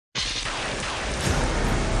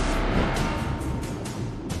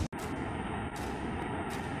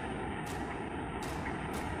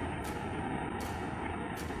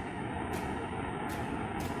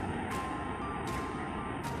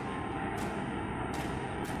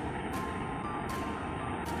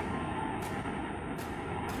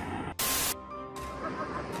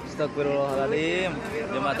Astagfirullahaladzim.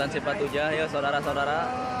 Jembatan Cipatujah ya saudara-saudara.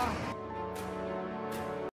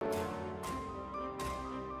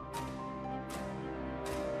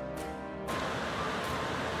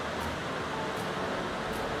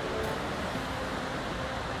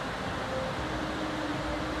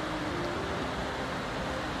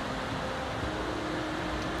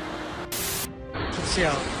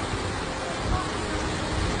 Siap.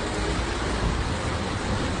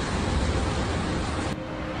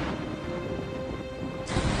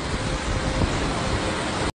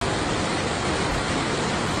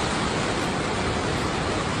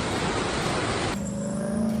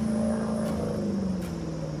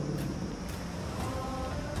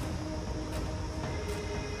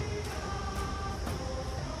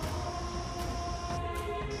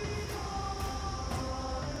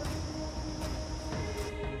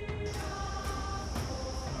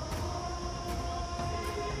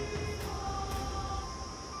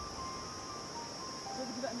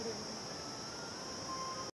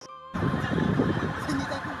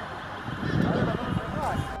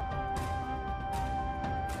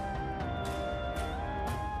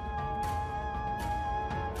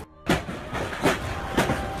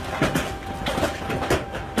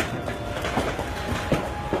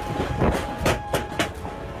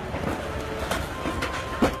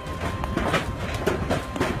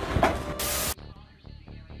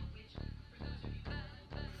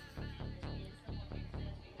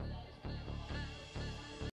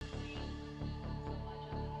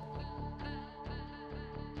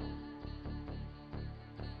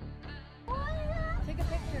 Take a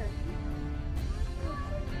picture.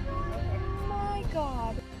 Oh my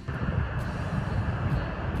God.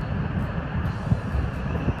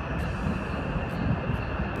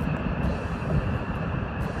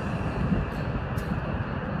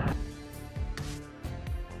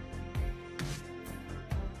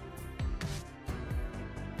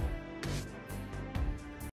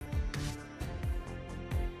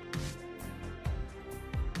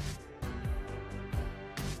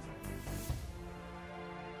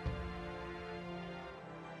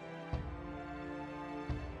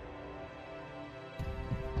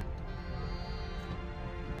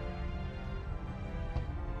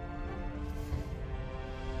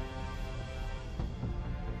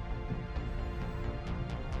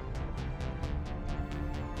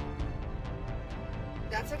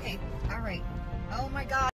 That's okay. All right. Oh my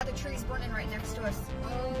God, the tree's burning right next to us.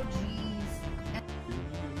 Oh geez.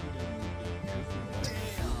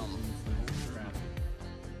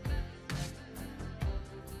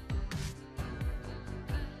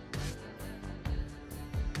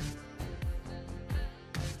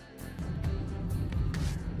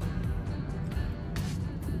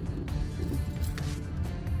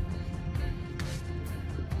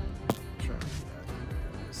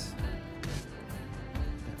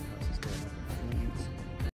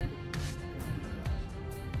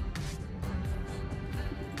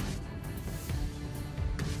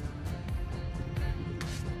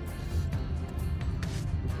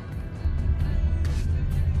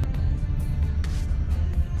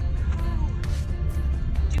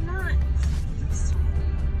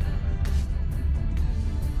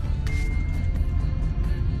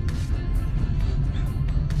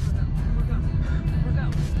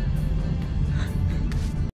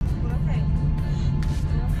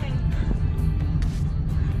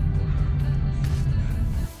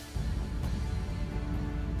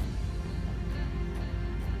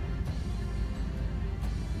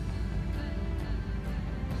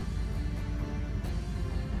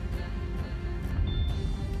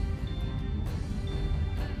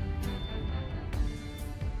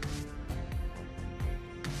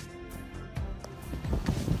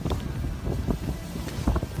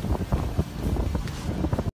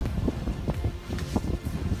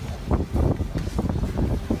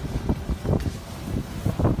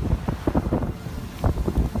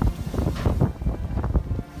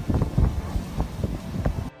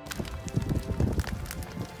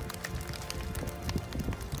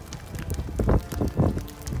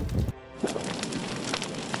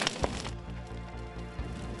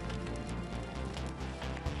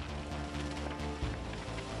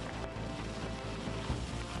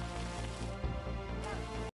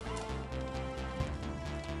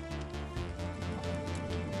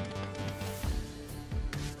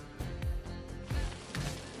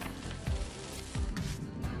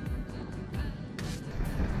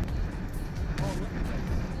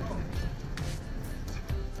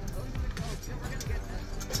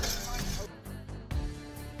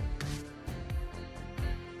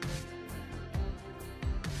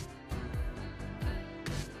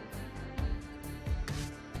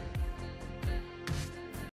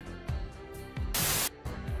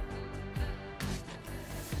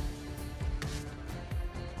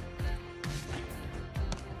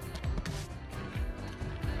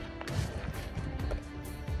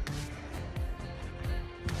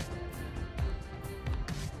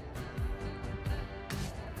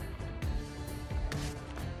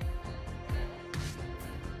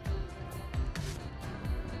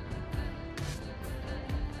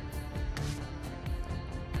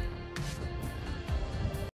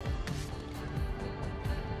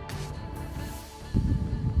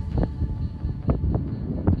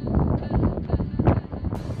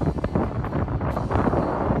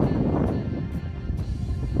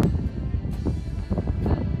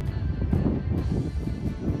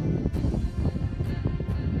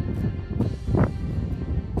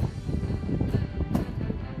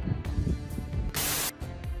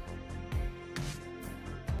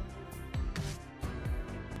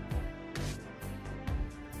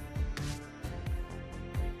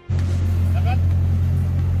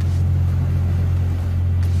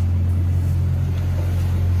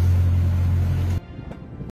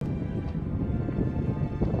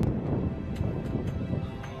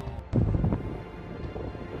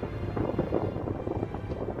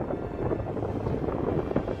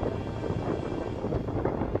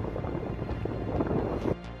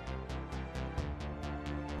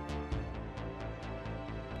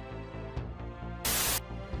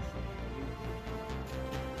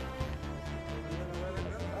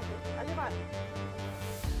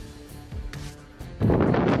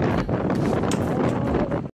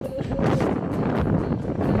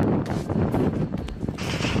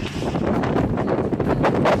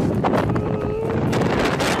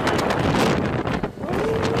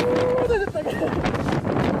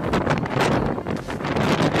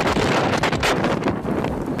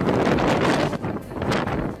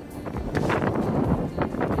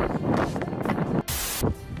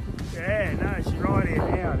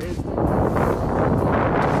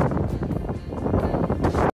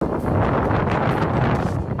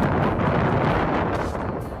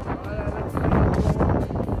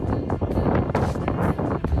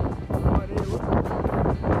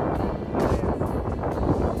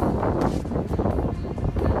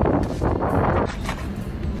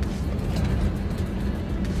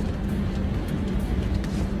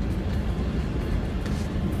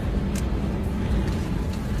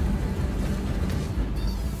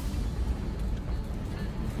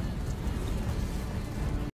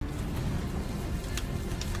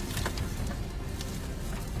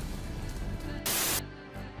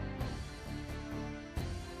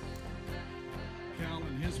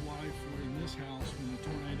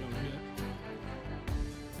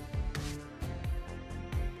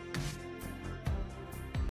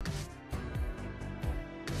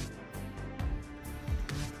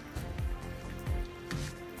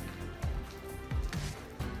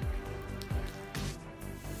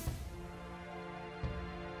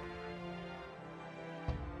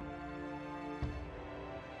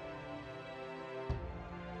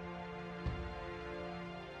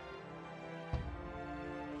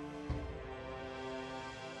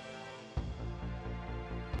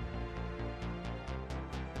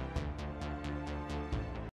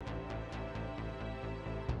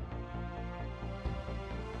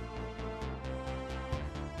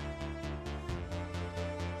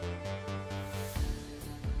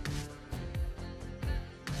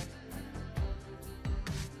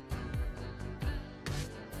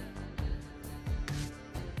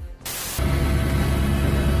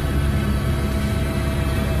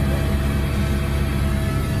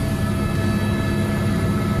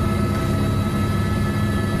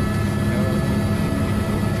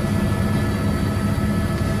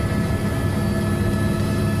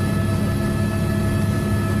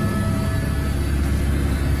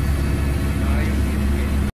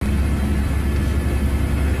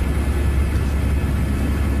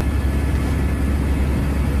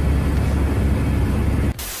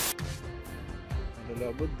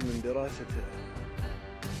 دراسة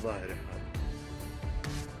الظاهرة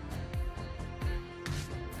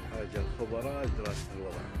حاجة الخبراء دراسة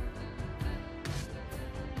الوضع.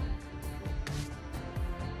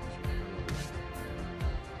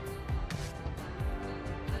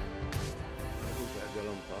 بعد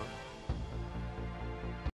الأمطار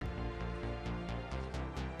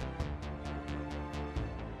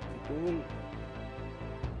تكون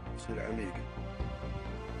تصير عميقة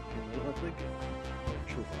مناطق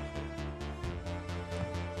تشوفها.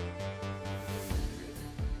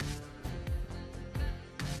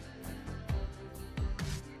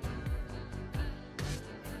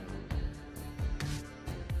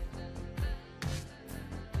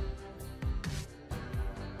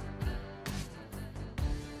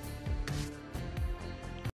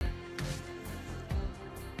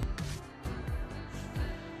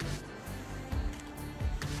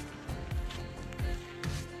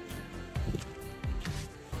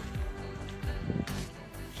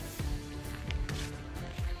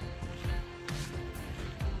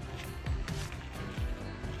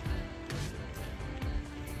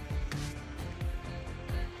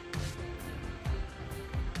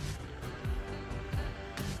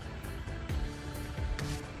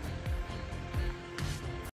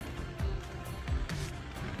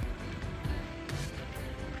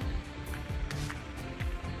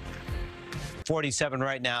 .47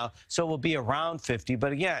 right now, so we'll be around 50,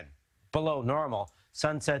 but again, below normal.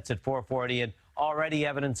 Sunsets at 4:40 and already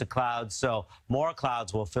evidence of clouds, so more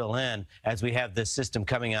clouds will fill in as we have this system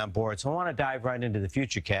coming on board. So I want to dive right into the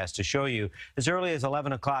futurecast to show you as early as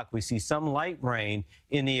 11 o'clock, we see some light rain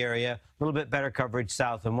in the area, a little bit better coverage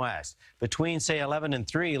south and west. Between, say, 11 and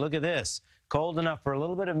 3, look at this. Cold enough for a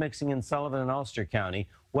little bit of mixing in Sullivan and Ulster County,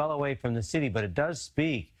 well away from the city, but it does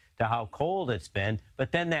speak to how cold it's been.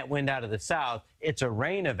 But then that wind out of the south, it's a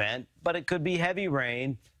rain event, but it could be heavy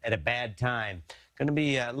rain at a bad time. Going to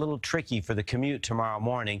be a little tricky for the commute tomorrow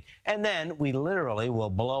morning. And then we literally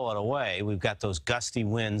will blow it away. We've got those gusty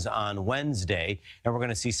winds on Wednesday, and we're going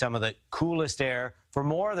to see some of the coolest air for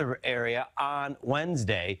more of the area on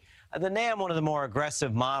Wednesday. The NAM, one of the more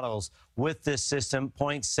aggressive models with this system,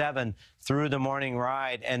 0.7 through the morning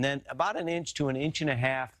ride, and then about an inch to an inch and a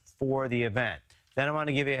half for the event. Then I want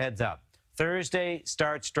to give you a heads up. Thursday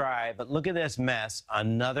starts dry, but look at this mess.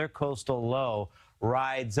 Another coastal low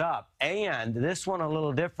rides up, and this one a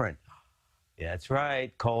little different. Yeah, that's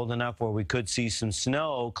right, cold enough where we could see some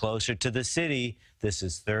snow closer to the city. This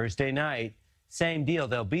is Thursday night. Same deal.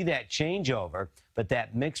 There'll be that changeover, but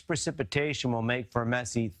that mixed precipitation will make for a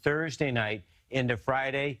messy Thursday night into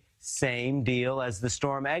Friday. Same deal as the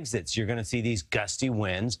storm exits. You're going to see these gusty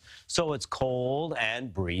winds, so it's cold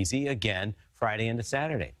and breezy again Friday into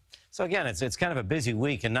Saturday. So again, it's kind of a busy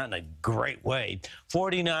week and not in a great way.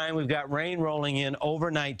 49, we've got rain rolling in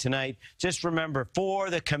overnight tonight. Just remember, for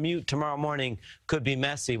the commute tomorrow morning could be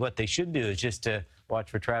messy. What they should do is just to watch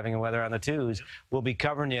for traffic and weather on the twos. We'll be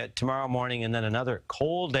covering you tomorrow morning and then another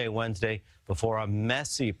cold day Wednesday before a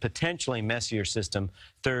messy, potentially messier system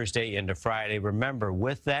Thursday into Friday. Remember,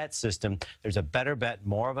 with that system, there's a better bet.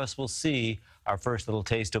 More of us will see our first little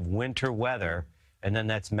taste of winter weather, and then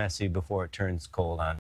that's messy before it turns cold on.